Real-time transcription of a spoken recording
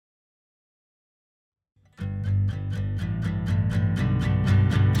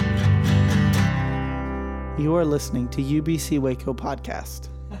You are listening to UBC Waco Podcast.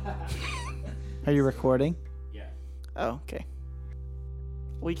 Are you recording? Yeah. Oh, okay.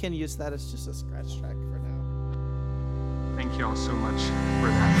 We can use that as just a scratch track for now. Thank you all so much for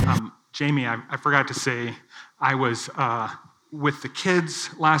that. Jamie, I forgot to say, I was with the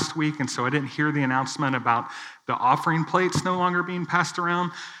kids last week, and so I didn't hear the announcement about the offering plates no longer being passed around.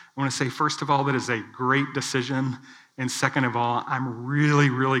 I want to say, first of all, that is a great decision. And second of all, I'm really,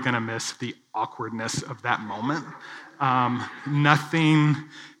 really going to miss the awkwardness of that moment. Nothing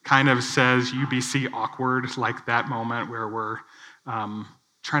kind of says UBC awkward like that moment where we're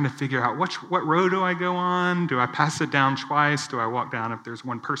trying to figure out what row do I go on? Do I pass it down twice? Do I walk down if there's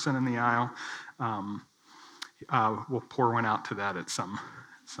one person in the aisle? We'll pour one out to that at some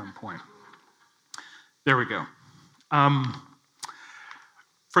point. There we go.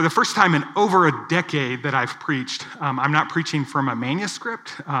 For the first time in over a decade that I've preached, I'm not preaching from a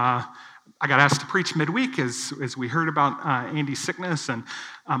manuscript. I got asked to preach midweek as we heard about Andy's sickness, and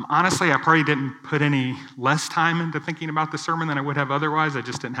honestly, I probably didn't put any less time into thinking about the sermon than I would have otherwise. I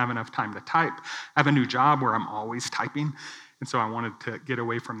just didn't have enough time to type. I have a new job where I'm always typing, and so I wanted to get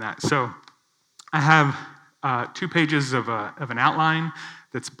away from that. So I have 2 pages of an outline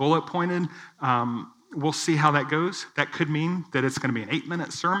that's bullet pointed. We'll see how that goes. That could mean that it's going to be an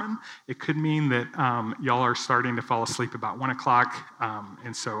 8-minute sermon. It could mean that y'all are starting to fall asleep about 1 o'clock,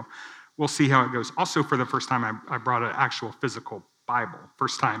 and so we'll see how it goes. Also, for the first time, I brought an actual physical Bible.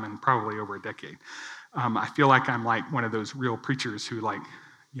 First time in probably over a decade. I feel like I'm like one of those real preachers who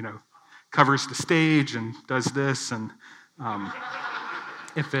covers the stage and does this, and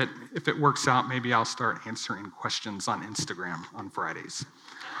if it works out, maybe I'll start answering questions on Instagram on Fridays.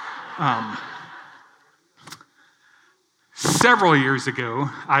 Several years ago,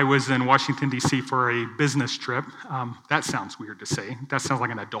 I was in Washington, D.C. for a business trip. That sounds weird to say. That sounds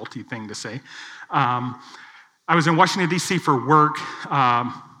like an adulty thing to say. I was in Washington, D.C. for work.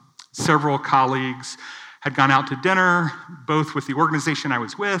 Several colleagues had gone out to dinner, both with the organization I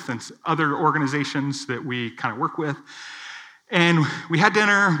was with and other organizations that we kind of work with. And we had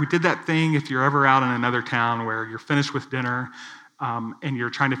dinner. We did that thing if you're ever out in another town where you're finished with dinner and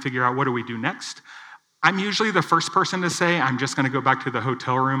you're trying to figure out what do we do next. I'm usually the first person to say, I'm just going to go back to the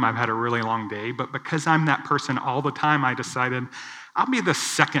hotel room. I've had a really long day. But because I'm that person all the time, I decided I'll be the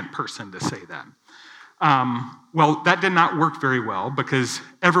second person to say that. Well, that did not work very well because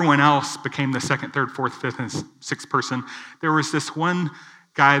everyone else became the second, third, fourth, fifth, and sixth person. There was this one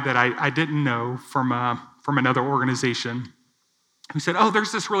guy that I didn't know from another organization who said, oh,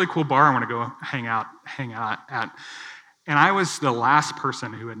 there's this really cool bar I want to go hang out at. And I was the last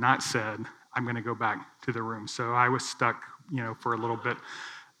person who had not said, I'm going to go back to the room. So I was stuck, for a little bit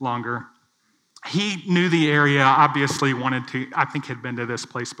longer. He knew the area, obviously wanted to, I think had been to this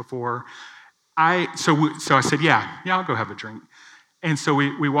place before. So I said, yeah, I'll go have a drink. And so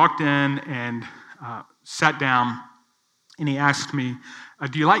we walked in and sat down, and he asked me,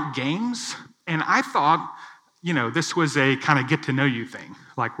 do you like games? And I thought, this was a kind of get to know you thing.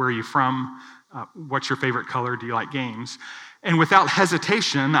 Like, where are you from? What's your favorite color? Do you like games? And without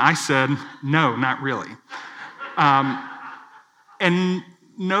hesitation, I said, no, not really. And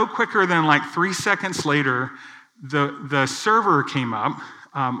no quicker than like 3 seconds later, the server came up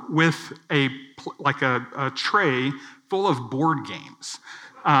with a tray full of board games.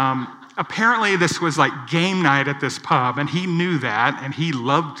 Apparently, this was like game night at this pub, and he knew that, and he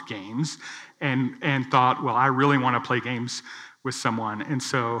loved games, and thought, well, I really want to play games with someone. And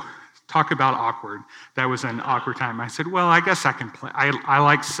so, talk about awkward. That was an awkward time. I said, well, I guess I can play. I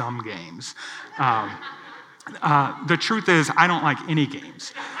like some games. The truth is, I don't like any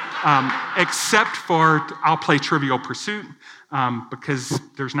games, except for I'll play Trivial Pursuit because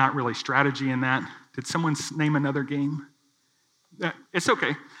there's not really strategy in that. Did someone name another game? It's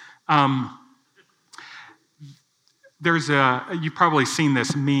okay. You've probably seen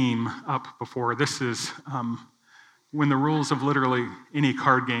this meme up before. This is when the rules of literally any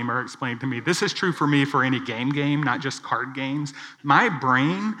card game are explained to me. This is true for me for any game, not just card games. My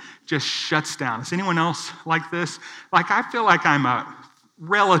brain just shuts down. Is anyone else like this? I feel like I'm a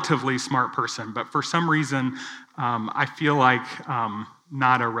relatively smart person, but for some reason, I feel like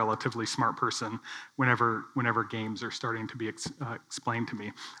not a relatively smart person whenever games are starting to be explained to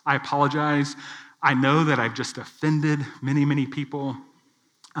me. I apologize. I know that I've just offended many, many people.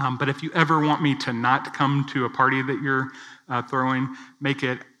 But if you ever want me to not come to a party that you're throwing, make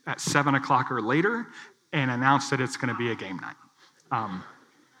it at 7 o'clock or later and announce that it's going to be a game night.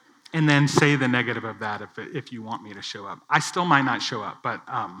 And then say the negative of that if you want me to show up. I still might not show up, but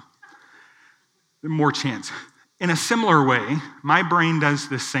more chance. In a similar way, my brain does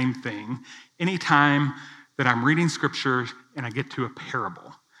the same thing anytime that I'm reading scripture and I get to a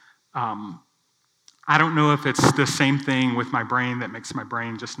parable. I don't know if it's the same thing with my brain that makes my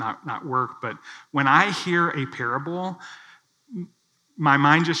brain just not work, but when I hear a parable, my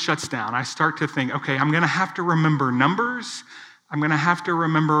mind just shuts down. I start to think, okay, I'm going to have to remember numbers. I'm going to have to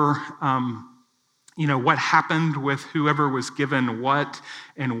remember, what happened with whoever was given what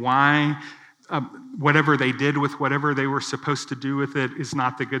and why. Whatever they did with whatever they were supposed to do with it is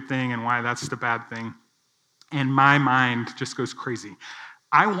not the good thing, and why that's the bad thing. And my mind just goes crazy.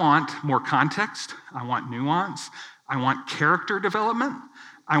 I want more context. I want nuance. I want character development.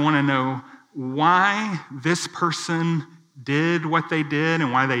 I want to know why this person did what they did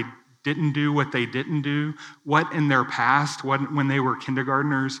and why they didn't do what they didn't do, what in their past, what when they were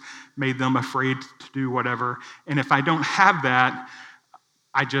kindergartners made them afraid to do whatever. And if I don't have that,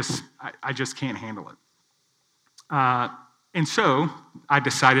 I just can't handle it. And so I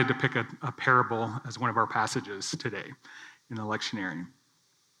decided to pick a parable as one of our passages today in the lectionary.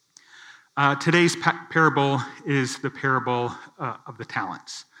 Today's parable is the parable of the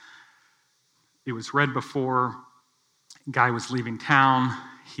talents. It was read before. A guy was leaving town.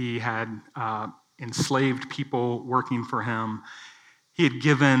 He had enslaved people working for him. He had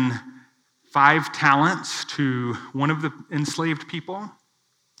given 5 talents to one of the enslaved people,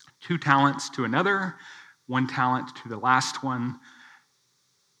 2 talents to another, 1 talent to the last one,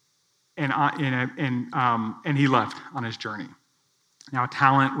 and he left on his journey. Now, a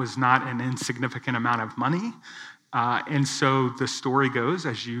talent was not an insignificant amount of money, and so the story goes,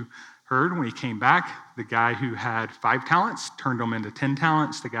 as you heard, when he came back, the guy who had 5 talents turned them into 10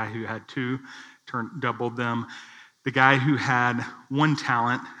 talents. The guy who had 2 doubled them. The guy who had 1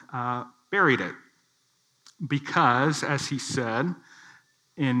 talent buried it, because, as he said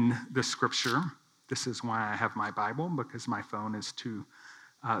in the scripture, this is why I have my Bible, because my phone is too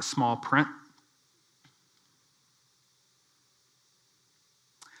small print.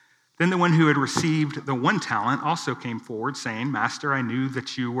 Then the one who had received the 1 talent also came forward, saying, "Master, I knew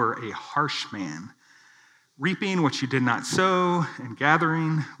that you were a harsh man, reaping what you did not sow and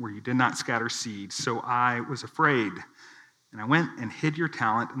gathering where you did not scatter seed. So I was afraid, and I went and hid your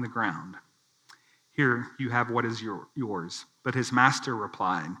talent in the ground. Here you have what is yours." But his master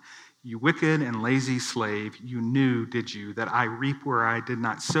replied, "You wicked and lazy slave, you knew, did you, that I reap where I did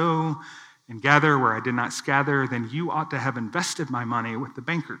not sow and gather where I did not scatter? Then you ought to have invested my money with the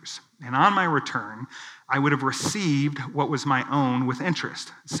bankers, and on my return I would have received what was my own with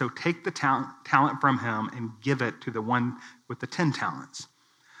interest. So take the talent from him and give it to the one with the 10 talents.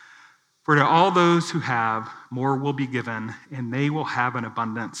 For to all those who have, more will be given, and they will have an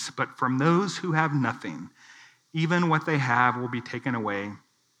abundance. But from those who have nothing, even what they have will be taken away.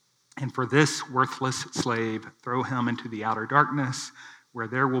 And for this worthless slave, throw him into the outer darkness, where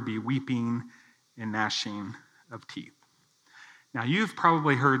there will be weeping and gnashing of teeth." Now, you've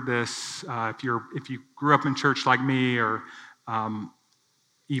probably heard this if you grew up in church like me, or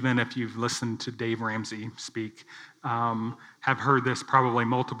even if you've listened to Dave Ramsey speak, have heard this probably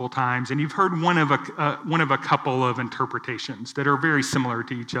multiple times, and you've heard one of a couple of interpretations that are very similar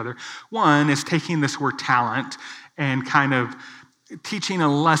to each other. One is taking this word talent and kind of teaching a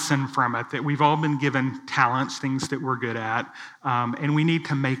lesson from it, that we've all been given talents, things that we're good at, and we need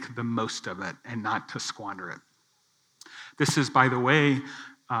to make the most of it and not to squander it. This is, by the way,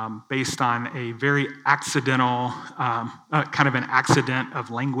 based on a very accidental, kind of an accident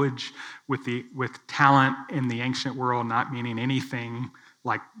of language with talent in the ancient world not meaning anything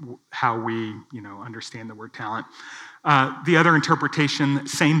like how we, understand the word talent. The other interpretation,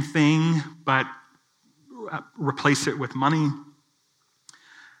 same thing, but replace it with money.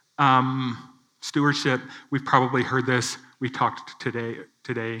 Stewardship, we've probably heard this. We talked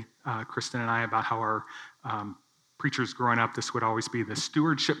today, Kristen and I, about how our preachers growing up, this would always be the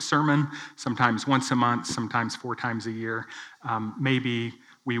stewardship sermon, sometimes once a month, sometimes 4 times a year. Maybe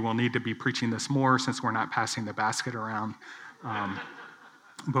we will need to be preaching this more since we're not passing the basket around,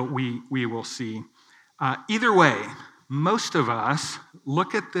 but we will see. Either way, most of us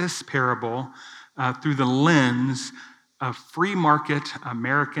look at this parable through the lens of free market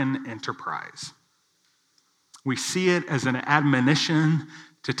American enterprise. We see it as an admonition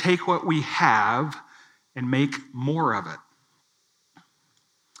to take what we have and make more of it.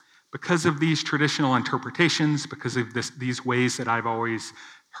 Because of these traditional interpretations, because of these ways that I've always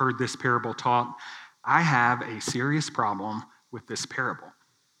heard this parable taught, I have a serious problem with this parable.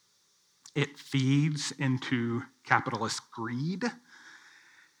 It feeds into capitalist greed.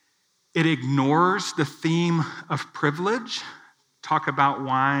 It ignores the theme of privilege. Talk about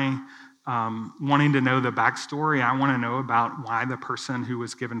why wanting to know the backstory. I want to know about why the person who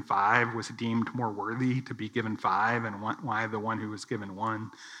was given 5 was deemed more worthy to be given 5, and why the one who was given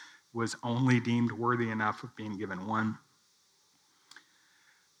 1 was only deemed worthy enough of being given 1.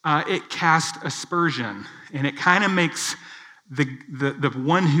 It cast aspersion, and it kind of makes the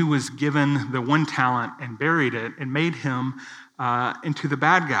one who was given the 1 talent and buried it, and made him into the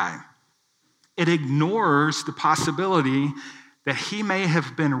bad guy. It ignores the possibility that he may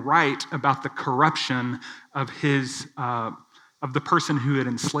have been right about the corruption of the person who had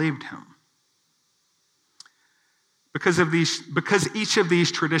enslaved him. Because each of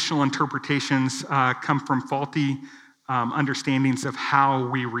these traditional interpretations come from faulty understandings of how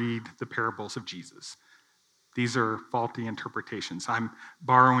we read the parables of Jesus. These are faulty interpretations. I'm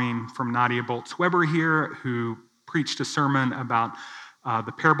borrowing from Nadia Boltz-Weber here, who preached a sermon about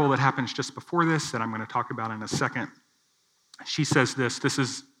the parable that happens just before this, that I'm going to talk about in a second. She says this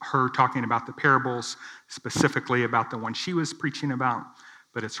is her talking about the parables, specifically about the one she was preaching about,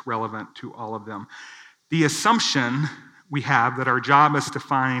 but it's relevant to all of them. The assumption we have that our job is to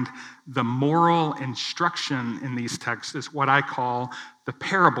find the moral instruction in these texts is what I call the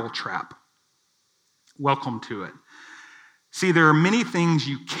parable trap. Welcome to it. See, there are many things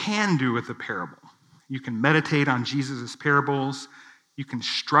you can do with a parable. You can meditate on Jesus' parables. You can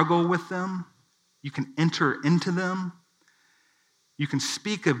struggle with them. You can enter into them. You can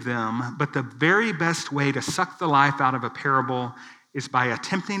speak of them, but the very best way to suck the life out of a parable is by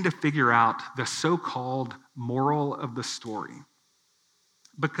attempting to figure out the so-called moral of the story.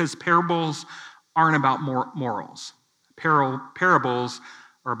 Because parables aren't about morals. Parables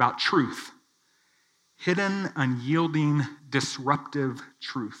are about truth. Hidden, unyielding, disruptive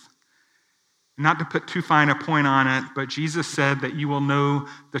truth. Not to put too fine a point on it, but Jesus said that you will know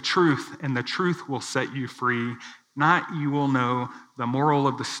the truth, and the truth will set you free. Not you will know the moral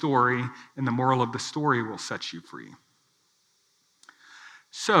of the story, and the moral of the story will set you free.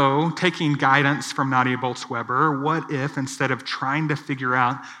 So, taking guidance from Nadia Boltz-Weber, what if instead of trying to figure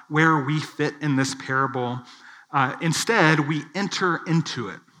out where we fit in this parable, instead we enter into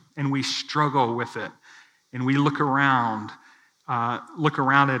it and we struggle with it and we look around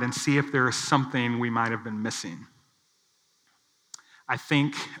it and see if there is something we might have been missing? I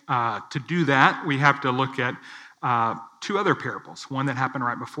think to do that, we have to look at 2 other parables, one that happened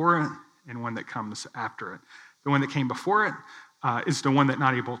right before it and one that comes after it. The one that came before it is the one that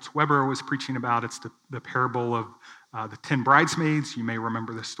Nadia Boltz-Weber was preaching about. It's the parable of the 10 bridesmaids. You may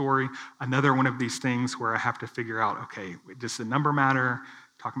remember the story. Another one of these things where I have to figure out, okay, does the number matter?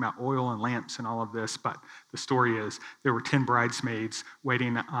 Talking about oil and lamps and all of this, but the story is there were 10 bridesmaids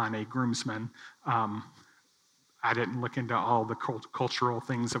waiting on a groomsman. I didn't look into all the cultural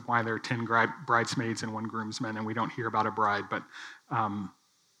things of why there are 10 bridesmaids and 1 groomsman, and we don't hear about a bride, but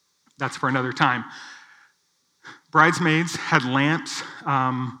that's for another time. Bridesmaids had lamps.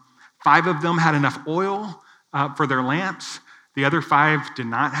 5 of them had enough oil for their lamps. The other 5 did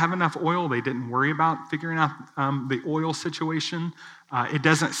not have enough oil. They didn't worry about figuring out the oil situation. It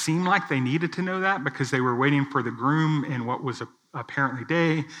doesn't seem like they needed to know that because they were waiting for the groom in what was apparently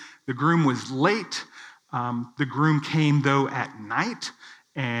day. The groom was late. The groom came, though, at night,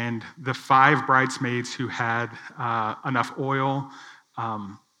 and the 5 bridesmaids who had enough oil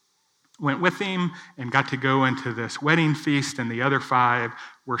went with him and got to go into this wedding feast, and the other 5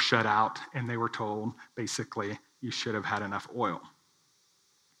 were shut out, and they were told, basically, you should have had enough oil.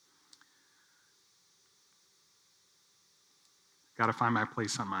 Got to find my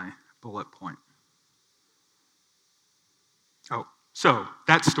place on my bullet point. Oh, so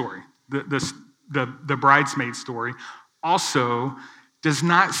that story, the bridesmaid story, also does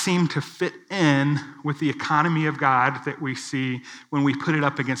not seem to fit in with the economy of God that we see when we put it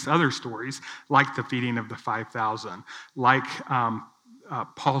up against other stories, like the feeding of the 5,000, like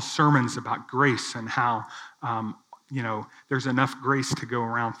Paul's sermons about grace and how there's enough grace to go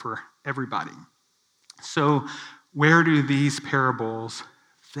around for everybody. So where do these parables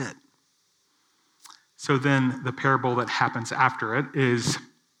fit? So then the parable that happens after it is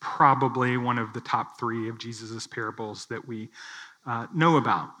probably one of the top 3 of Jesus' parables that we know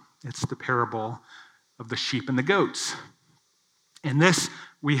about. It's the parable of the sheep and the goats. In this,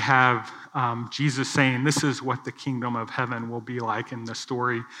 we have Jesus saying, this is what the kingdom of heaven will be like. And the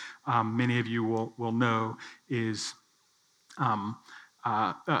story many of you will know is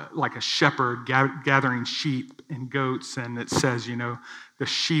like a shepherd gathering sheep and goats. And it says, the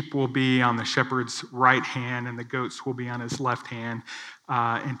sheep will be on the shepherd's right hand and the goats will be on his left hand.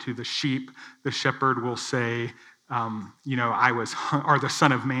 And to the sheep, the shepherd will say, the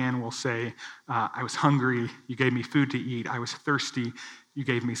Son of Man will say, I was hungry, you gave me food to eat. I was thirsty, you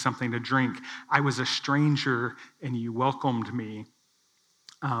gave me something to drink. I was a stranger, and you welcomed me.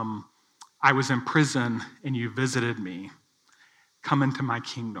 I was in prison, and you visited me. Come into my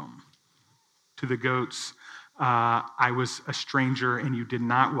kingdom. To the goats, I was a stranger, and you did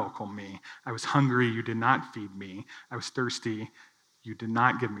not welcome me. I was hungry, you did not feed me. I was thirsty, you did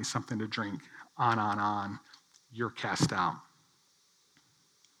not give me something to drink. On. You're cast out.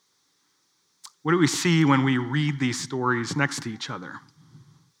 What do we see when we read these stories next to each other?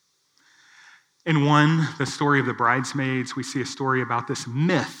 In one, the story of the bridesmaids, we see a story about this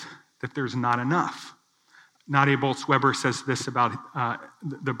myth that there's not enough. Nadia Bolz-Weber says this about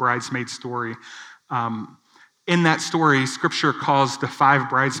the bridesmaid story. In that story, Scripture calls the 5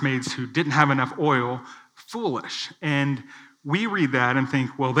 bridesmaids who didn't have enough oil foolish. And we read that and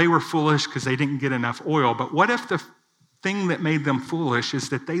think, well, they were foolish because they didn't get enough oil. But what if the thing that made them foolish is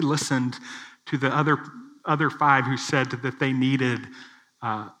that they listened to the other 5 who said that they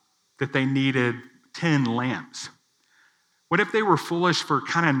needed 10 lamps? What if they were foolish for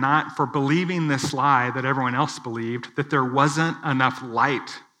for believing this lie that everyone else believed, that there wasn't enough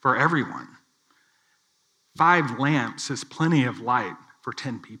light for everyone? 5 lamps is plenty of light for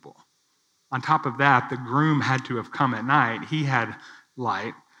 10 people. On top of that, the groom had to have come at night. He had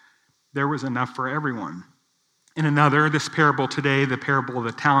light. There was enough for everyone. In another, this parable today, the parable of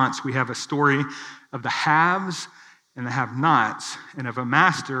the talents, we have a story of the haves and the have-nots, and of a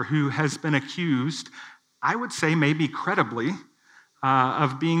master who has been accused, I would say maybe credibly,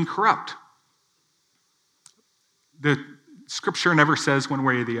 of being corrupt. The Scripture never says one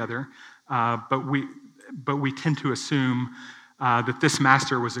way or the other, but we tend to assume that this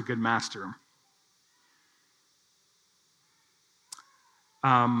master was a good master.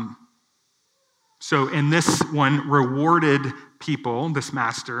 So in this one, rewarded people, this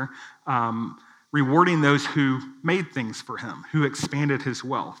master, rewarding those who made things for him, who expanded his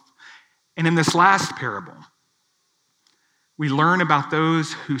wealth. And in this last parable, we learn about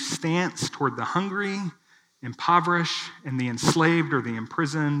those who stance toward the hungry, impoverished, and the enslaved or the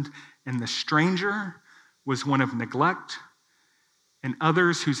imprisoned, and the stranger was one of neglect, and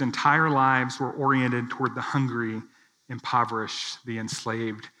others whose entire lives were oriented toward the hungry, impoverished, the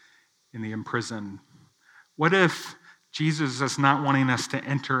enslaved, and the imprisoned. What if Jesus is not wanting us to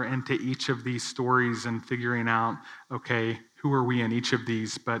enter into each of these stories and figuring out, okay, who are we in each of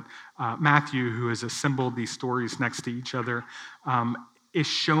these? But Matthew, who has assembled these stories next to each other, is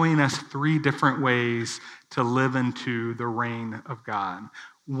showing us 3 different ways to live into the reign of God.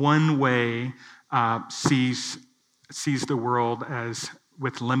 One way sees the world as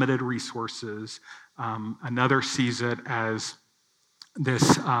with limited resources. Another sees it as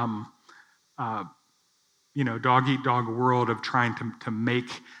this dog-eat-dog world of trying to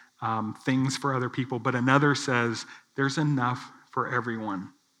make things for other people. But another says there's enough for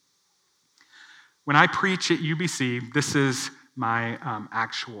everyone. When I preach at UBC, this is my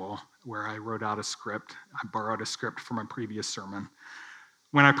actual, where I wrote out a script. I borrowed a script from a previous sermon.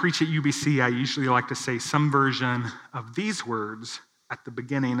 When I preach at UBC, I usually like to say some version of these words at the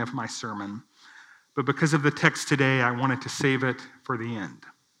beginning of my sermon. But because of the text today, I wanted to save it for the end.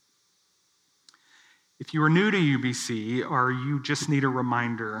 If you are new to UBC or you just need a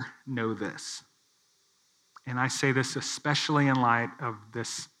reminder, know this. And I say this especially in light of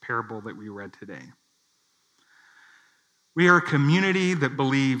this parable that we read today. We are a community that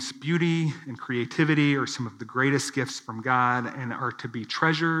believes beauty and creativity are some of the greatest gifts from God and are to be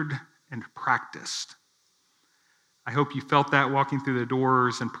treasured and practiced. I hope you felt that walking through the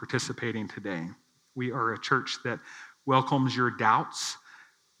doors and participating today. We are a church that welcomes your doubts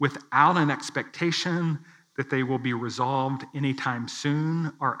without an expectation that they will be resolved anytime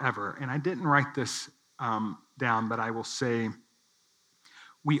soon or ever. And I didn't write this down, but I will say,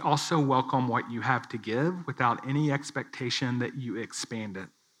 we also welcome what you have to give without any expectation that you expand it.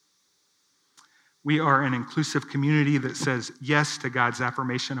 We are an inclusive community that says yes to God's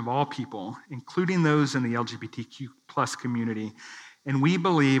affirmation of all people, including those in the LGBTQ plus community. And we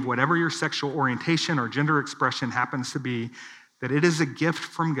believe whatever your sexual orientation or gender expression happens to be, that it is a gift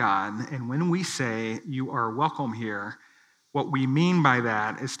from God. And when we say you are welcome here, what we mean by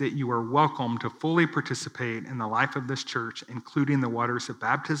that is that you are welcome to fully participate in the life of this church, including the waters of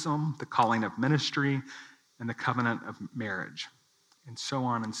baptism, the calling of ministry, and the covenant of marriage, and so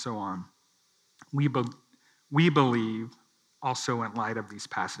on and so on. We believe, also in light of these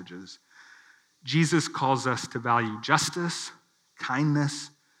passages, Jesus calls us to value justice, kindness,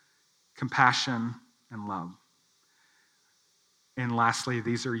 compassion, and love. And lastly,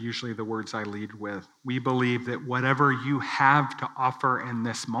 these are usually the words I lead with. We believe that whatever you have to offer in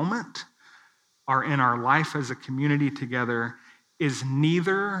this moment or in our life as a community together is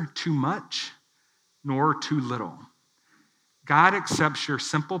neither too much nor too little. God accepts your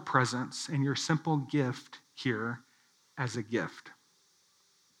simple presence and your simple gift here as a gift.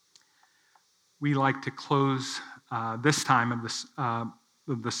 We like to close this time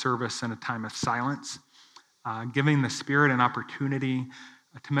of the service in a time of silence, giving the Spirit an opportunity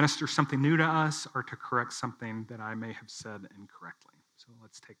to minister something new to us or to correct something that I may have said incorrectly. So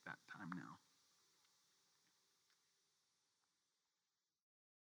let's take that time now.